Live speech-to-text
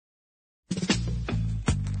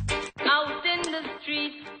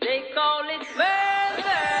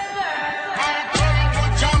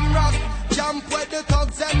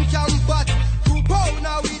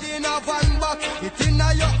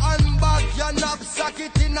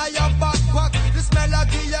a your backpack. This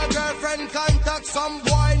melody your girlfriend contact. Some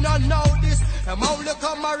boy not know this. Them only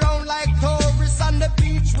come around like tourists on the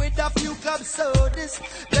beach with a few club sodas,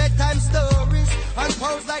 bedtime stories, and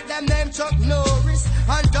pose like them name Chuck Norris.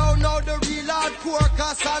 And don't know the real hardcore,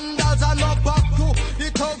 cause sandals are not back to.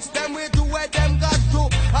 The thugs them we do where them got to.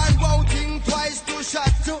 And won't think twice to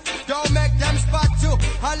shot to. Don't make them spot you,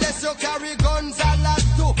 unless you carry guns a lot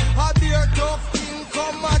to. A beer tough king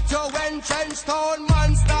come at you when trench town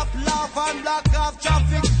man stop laugh and block off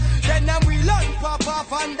traffic. Then them we learn pop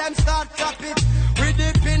off and them start clap it. With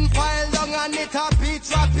the pin file long and it a beat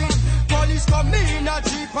rapid. Police come in a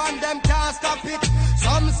jeep and them can't stop it.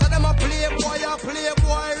 Some say them a playboy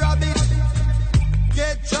rabbit.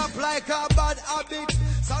 Get chopped like a bad habit.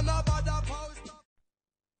 Son of a post.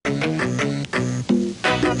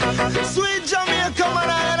 Sweet Jamaica, man,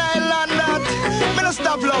 and I land that. Me no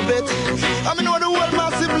stop love it. I mean, know the world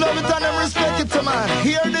massive love it and them respect it to man.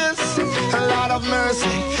 Hear this? A lot of mercy.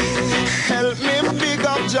 Help me pick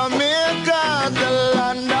up Jamaica, the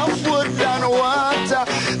land of wood and water.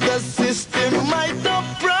 The system might not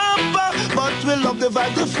proper, but we love the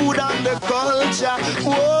vibe, the food and the culture.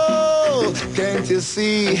 Whoa, can't you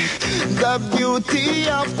see the beauty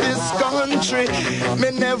of this country?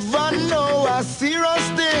 Me never know a serious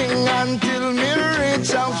thing until me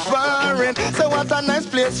reach a foreign. So what a nice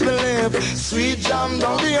place to live. Sweet Jam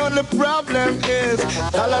down, the only problem is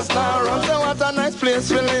dollars not run. So what a nice place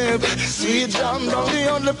to live. Sweet Jam down, the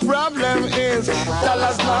only problem is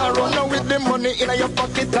dollars not run. Now with the money in your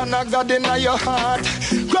pocket and a God in your heart.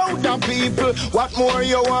 Crowd of people, what more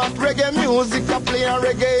you want? Reggae music, I play a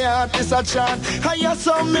reggae artist a chant. I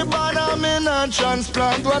saw me born, I'm in a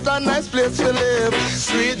transplant. What a nice place to live.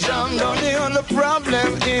 Sweet Jam down, the only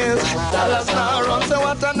problem is dollars not run. So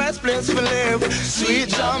what a nice place to live. Sweet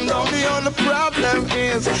Jam down, the only problem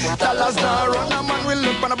is dollars not run. A man will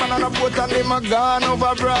look on a banana boat and him a gone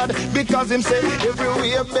over broad. Because him say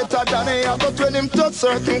everywhere better than he have. But when him touch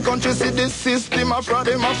certain countries, see this system a fraud.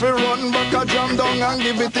 Him have to run back a jam down and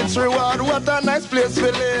give it its reward. What a nice place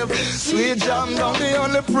to live. Sweet Jam down, the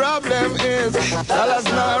only problem is dollars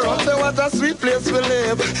not run. So what a sweet place to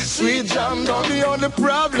live. Sweet Jam down, the only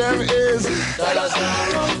problem is dollars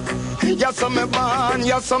not run. Yes, so me born,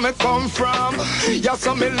 yes, so me come from. Yes,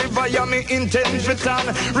 so me live, I am me intent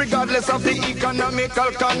return. Regardless of the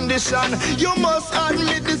economical condition, you must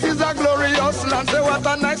admit this is a glorious land. Say what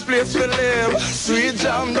a nice place to live. Sweet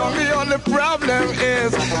Jam down, the only problem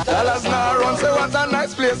is dollars not run. Say what a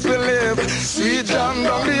nice place to live. Sweet Jam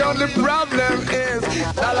down, the only problem is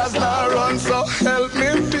dollars not run. So help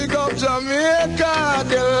me pick up Jamaica,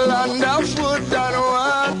 the land of food and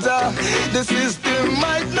water. The system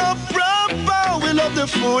might not proper. We love the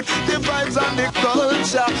food, the vibes and the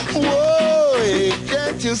culture. Whoa,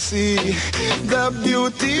 can't you see the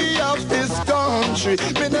beauty of this country?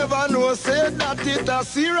 Me never know say that it's a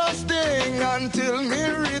serious thing until me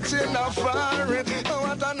reach in a foreign. Oh,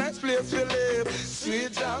 what a nice place to live.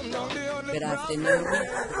 Sweet Jam down, the only Good afternoon.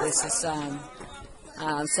 This is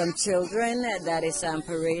some children that is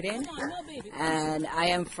parading, and I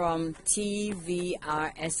am from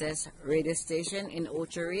TVRSS radio station in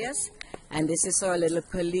Ocho, Rios, and this is our little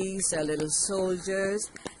police, our little soldiers,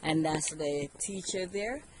 and that's the teacher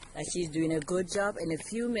there. That she's doing a good job. In a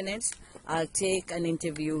few minutes, I'll take an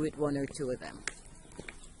interview with one or two of them.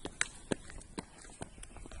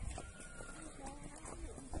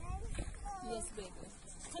 Yes, baby.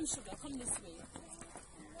 Come, sugar, come this way.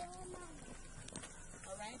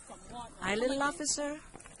 Hi, little officer.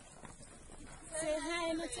 Say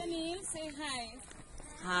hi, Nathaniel. Say hi.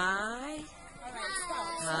 Hi. All right,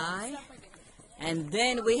 stop. Hi. Stop again. And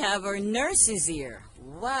then we have our nurses here.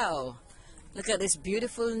 Wow. Look at this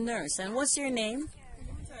beautiful nurse. And what's your name?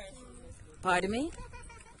 Pardon me?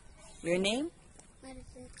 Your name?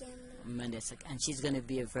 Madison. And she's going to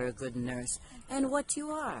be a very good nurse. And what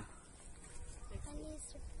you are?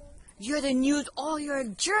 You're the news. Oh, you're a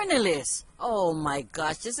journalist. Oh my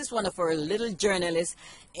gosh, this is one of our little journalists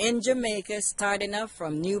in Jamaica, starting up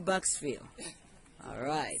from New Bucksfield. All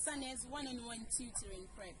right. Sonia'S one-on-one tutoring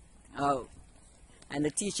prep. Oh, and the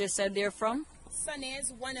teacher said they're from?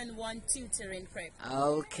 Sonia'S one-on-one tutoring prep.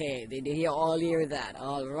 Okay, they all hear that.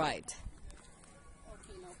 All right.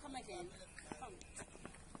 Okay, now come again. Come.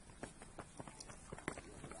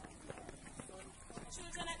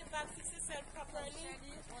 Children at the back, fix yourself properly.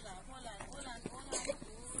 Hold on.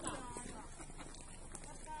 Stop.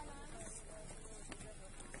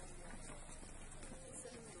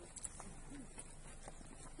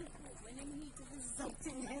 When they need to do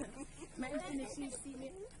something, maybe she see me.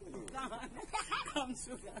 Come,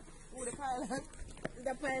 sugar. Oh,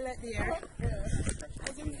 the pilot there.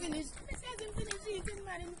 As him finish eating,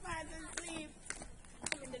 man, him falls asleep.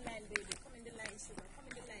 Come in the line, baby. Come in the line, sugar. Come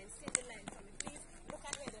in the line. Stay in the line for me, please. Look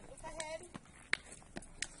ahead. Look ahead.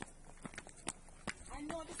 I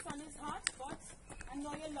know the sun is hot, but I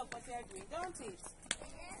know you love what you're doing, don't it?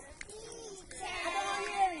 I don't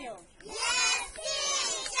hear you. Yes,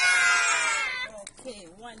 teacher! Okay,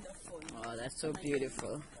 wonderful. Oh, that's so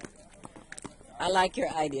beautiful. I like your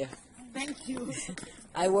idea. Thank you.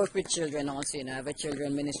 I work with children also, I have a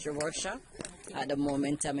children ministry workshop. At the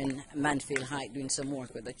moment, I'm in Manfield Heights doing some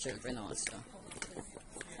work with the children also.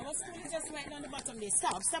 Our school is just right down the bottom there.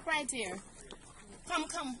 Stop right here.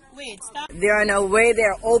 Come, wait, stop. They're on a way,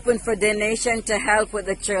 they're open for donation to help with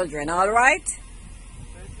the children, all right?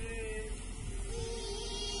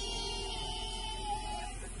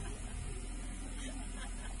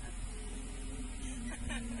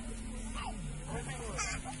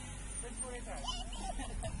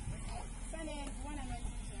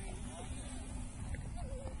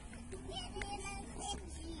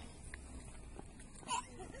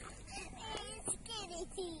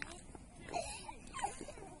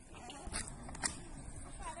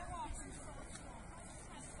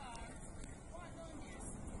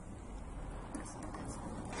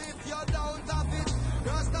 If you don't have it,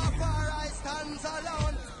 Rastafari stands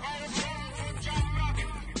alone.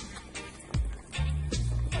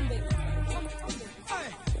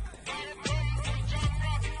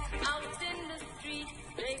 Out in the street,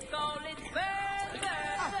 they call it murder.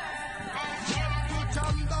 To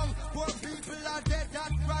jam down, poor people are dead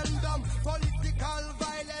at random. Political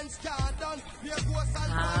violence can't done. We are ghosts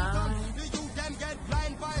and phantom. The youth them get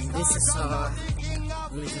blind by This is stardom. our The king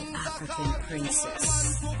of little kings are African called. princess.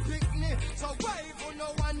 No one to pick me. So wave on no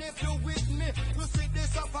one if you with me. To see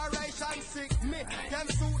this operation sick me. Them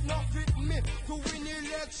suit not fit me. To win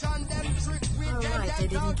election, them trick me. Alright, I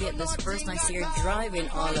didn't get this person. I see you're driving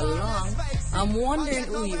all along. I'm wondering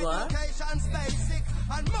who you are.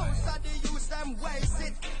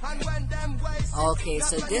 Okay,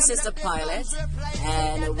 so this is the pilot,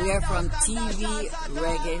 and we are from TV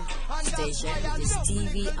Reggae Station, which is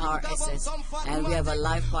TVRSS, and we have a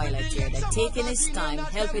live pilot here that's taking his time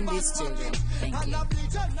helping these children. Thank you.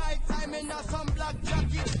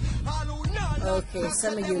 Okay,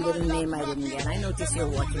 some of you little name I didn't get. I noticed you're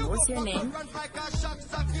watching. What's your name?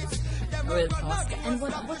 Real Oscar. And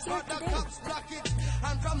what's your today?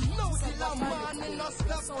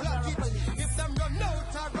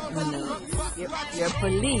 No, you're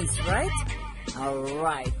police, right?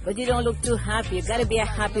 Alright, but you don't look too happy. You gotta be a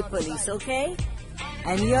happy police, okay?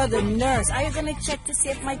 And you're the nurse. Are you gonna check to see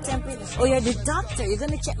if my temperature... Oh, you're the doctor. You're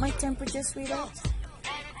gonna check my temperature, sweetheart?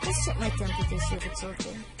 Just check my temperature, see if it's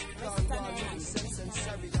okay.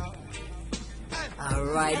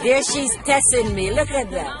 Alright, there she's testing me. Look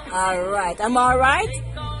at that. Alright, I'm alright?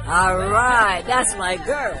 Alright, that's my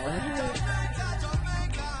girl.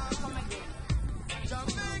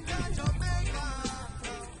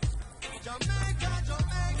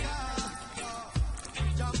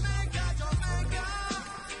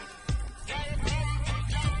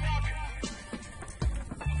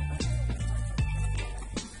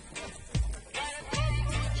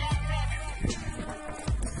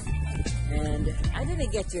 And I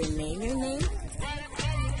didn't get your name. Your name?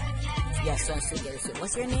 Yes, I should get it.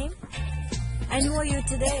 What's your name? And who are you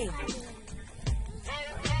today?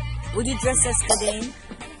 Would you dress as Kadane?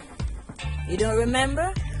 You don't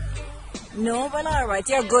remember? No? Well, alright.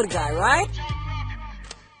 You're a good guy, right?